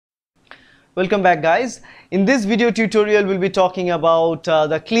Welcome back, guys. In this video tutorial we'll be talking about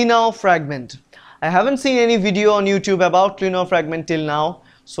the Klenow fragment. I haven't seen any video on YouTube about Klenow fragment till now,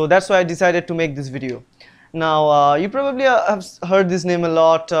 so that's why I decided to make this video. Now you probably have heard this name a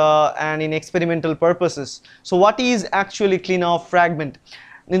lot and in experimental purposes. So what is actually Klenow fragment?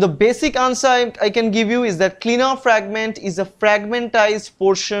 The basic answer I can give you is that Klenow fragment is a fragmentized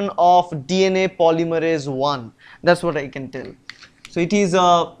portion of DNA polymerase 1. That's what I can tell. So it is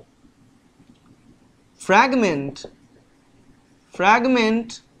a fragment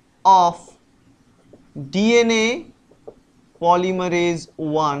of DNA polymerase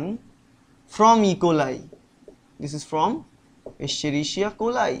 1 from E. coli. This is from Escherichia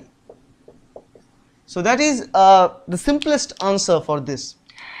coli. So that is the simplest answer for this.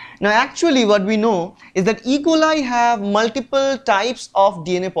 Now actually what we know is that E. coli have multiple types of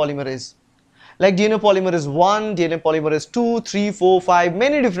DNA polymerase, like DNA polymerase 1, DNA polymerase 2, 3, 4, 5,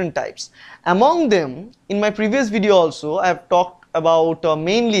 many different types. Among them, in my previous video also, I have talked about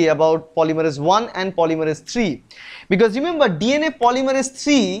mainly about polymerase 1 and polymerase 3. Because remember, DNA polymerase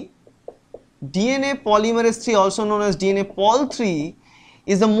 3, also known as DNA Pol 3,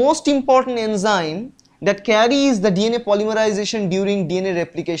 is the most important enzyme that carries the DNA polymerization during DNA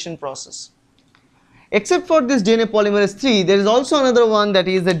replication process. Except for this DNA polymerase 3, there is also another one, that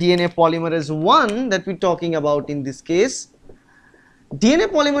is the DNA polymerase 1 that we're talking about in this case. DNA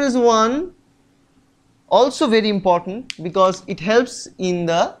polymerase 1 also very important because it helps in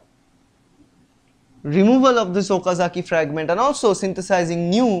the removal of this Okazaki fragment and also synthesizing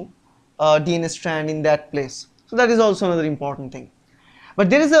new DNA strand in that place. So that is also another important thing. But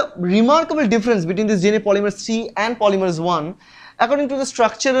there is a remarkable difference between this DNA polymerase 3 and polymerase 1. According to the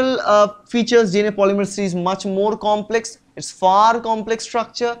structural features, DNA polymerase 3 is much more complex. It's far complex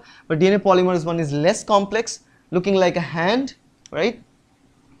structure, but DNA polymerase 1 is less complex, looking like a hand, right?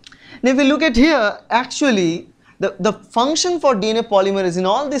 Now if we look at here, actually the function for DNA polymerase in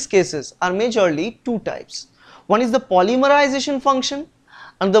all these cases are majorly two types. One is the polymerization function,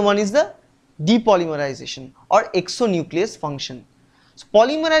 another one is the depolymerization or exonuclease function. So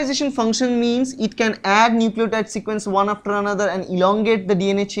polymerization function means it can add nucleotide sequence one after another and elongate the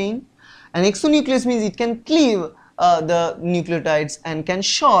DNA chain, and exonuclease means it can cleave the nucleotides and can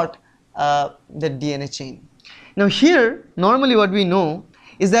short the DNA chain. Now here normally what we know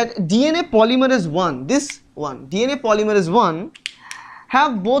is that DNA polymerase 1, DNA polymerase 1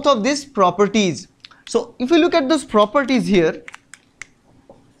 have both of these properties. So if we look at those properties here,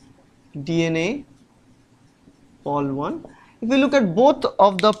 DNA Pol 1, if we look at both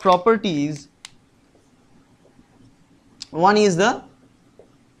of the properties, one is the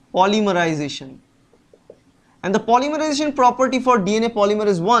polymerization, and the polymerization property for DNA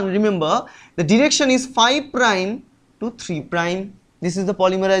polymerase 1, remember the direction is 5' to 3'. This is the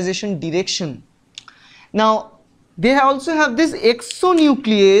polymerization direction. Now they also have this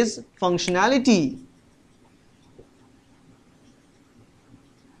exonuclease functionality.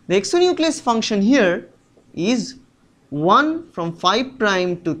 The exonuclease function here is one from 5'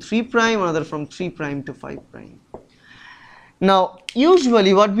 to 3', another from 3' to 5'. Now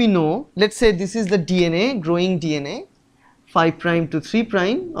usually what we know, let's say this is the DNA, growing DNA, 5' to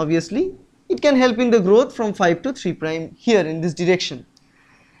 3', obviously it can help in the growth from 5 to 3' here in this direction.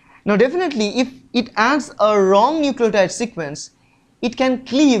 Now definitely if it adds a wrong nucleotide sequence, it can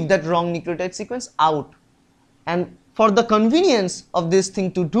cleave that wrong nucleotide sequence out, and for the convenience of this thing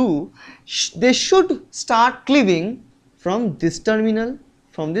to do, they should start cleaving from this terminal,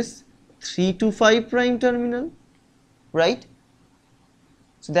 from this 3 to 5' terminal, right?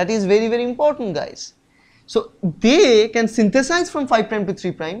 So that is very, very important, guys. So they can synthesize from 5' to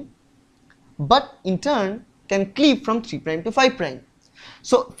 3', but in turn can cleave from 3' to 5'.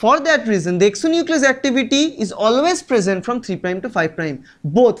 So for that reason, the exonuclease activity is always present from 3' to 5',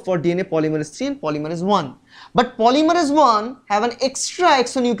 both for DNA polymerase 3 and polymerase 1. But polymerase 1 have an extra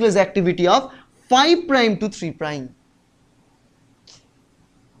exonuclease activity of 5' to 3'.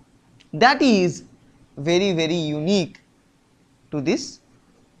 That is very, very unique to this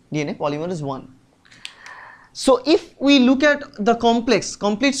DNA polymerase 1. So if we look at the complete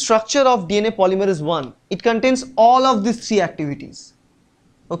structure of DNA polymerase 1, it contains all of these three activities.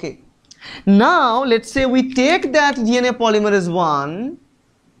 Okay. Now let's say we take that DNA polymerase 1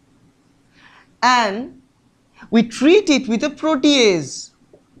 and we treat it with a protease.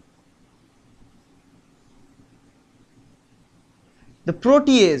 The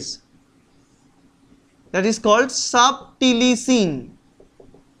protease that is called subtilisin.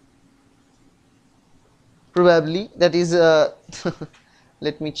 Probably that is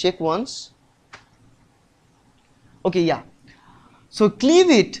let me check once. Okay, yeah. So cleave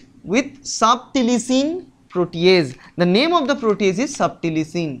it with subtilisin protease. The name of the protease is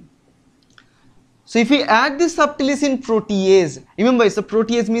subtilisin. So if we add this subtilisin protease, remember it's a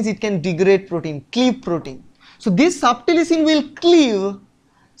protease means it can degrade protein, cleave protein. So this subtilisin will cleave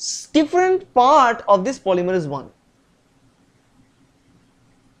different part of this polymerase 1.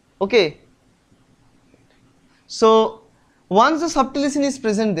 Okay. So once the subtilisin is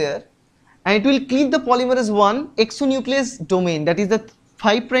present there, and it will cleave the polymerase 1 exonuclease domain, that is the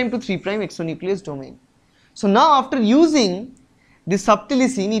 5' to 3' exonuclease domain. So now after using this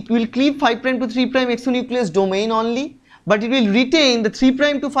subtilisin, it will cleave 5' to 3' exonuclease domain only, but it will retain the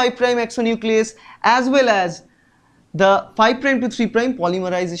 3' to 5' exonuclease as well as the 5' to 3'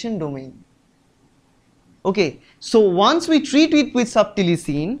 polymerization domain. Okay, so once we treat it with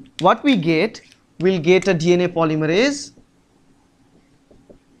subtilisin, what we get, we'll get a DNA polymerase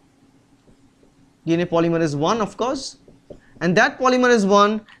 1 of course, and that polymerase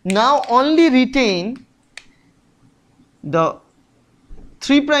 1 now only retain the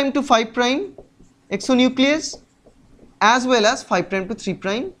 3' to 5' exonuclease as well as 5' to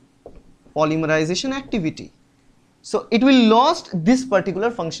 3' polymerization activity. So it will lost this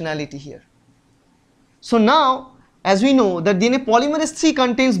particular functionality here. So now as we know that DNA polymerase 3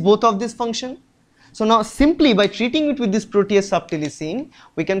 contains both of this function. So now simply by treating it with this protease subtilisin,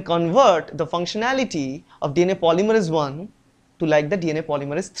 we can convert the functionality of DNA polymerase 1 to like the DNA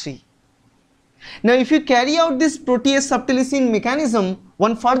polymerase 3. Now if you carry out this protease subtilisin mechanism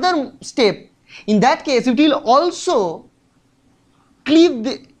one further step, in that case it will also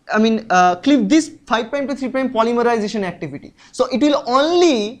cleave cleave this 5' to 3' polymerization activity. So it will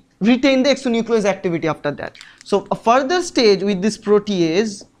only retain the exonuclease activity after that. So a further stage with this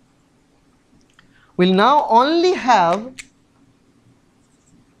protease will now only have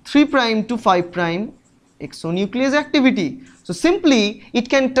 3' to 5' exonuclease activity. So simply it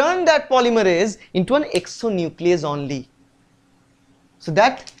can turn that polymerase into an exonuclease only.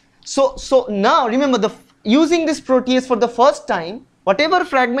 So now remember, using this protease for the first time, whatever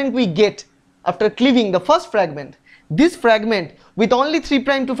fragment we get after cleaving the first fragment, this fragment with only 3'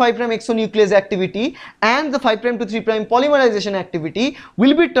 to 5' exonuclease activity and the 5' to 3' polymerization activity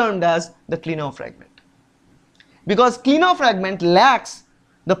will be termed as the Klenow fragment, because Klenow fragment lacks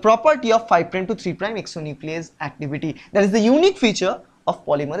the property of 5' to 3' exonuclease activity. That is the unique feature of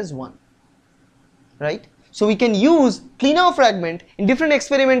polymerase 1, right? So we can use Klenow fragment in different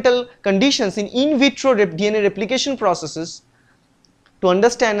experimental conditions in vitro DNA replication processes to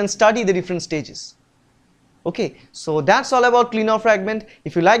understand and study the different stages. Okay, so that's all about Klenow fragment.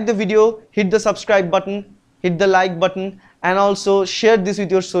 If you like the video, hit the subscribe button, hit the like button, and also share this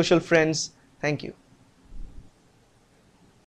with your social friends. Thank you.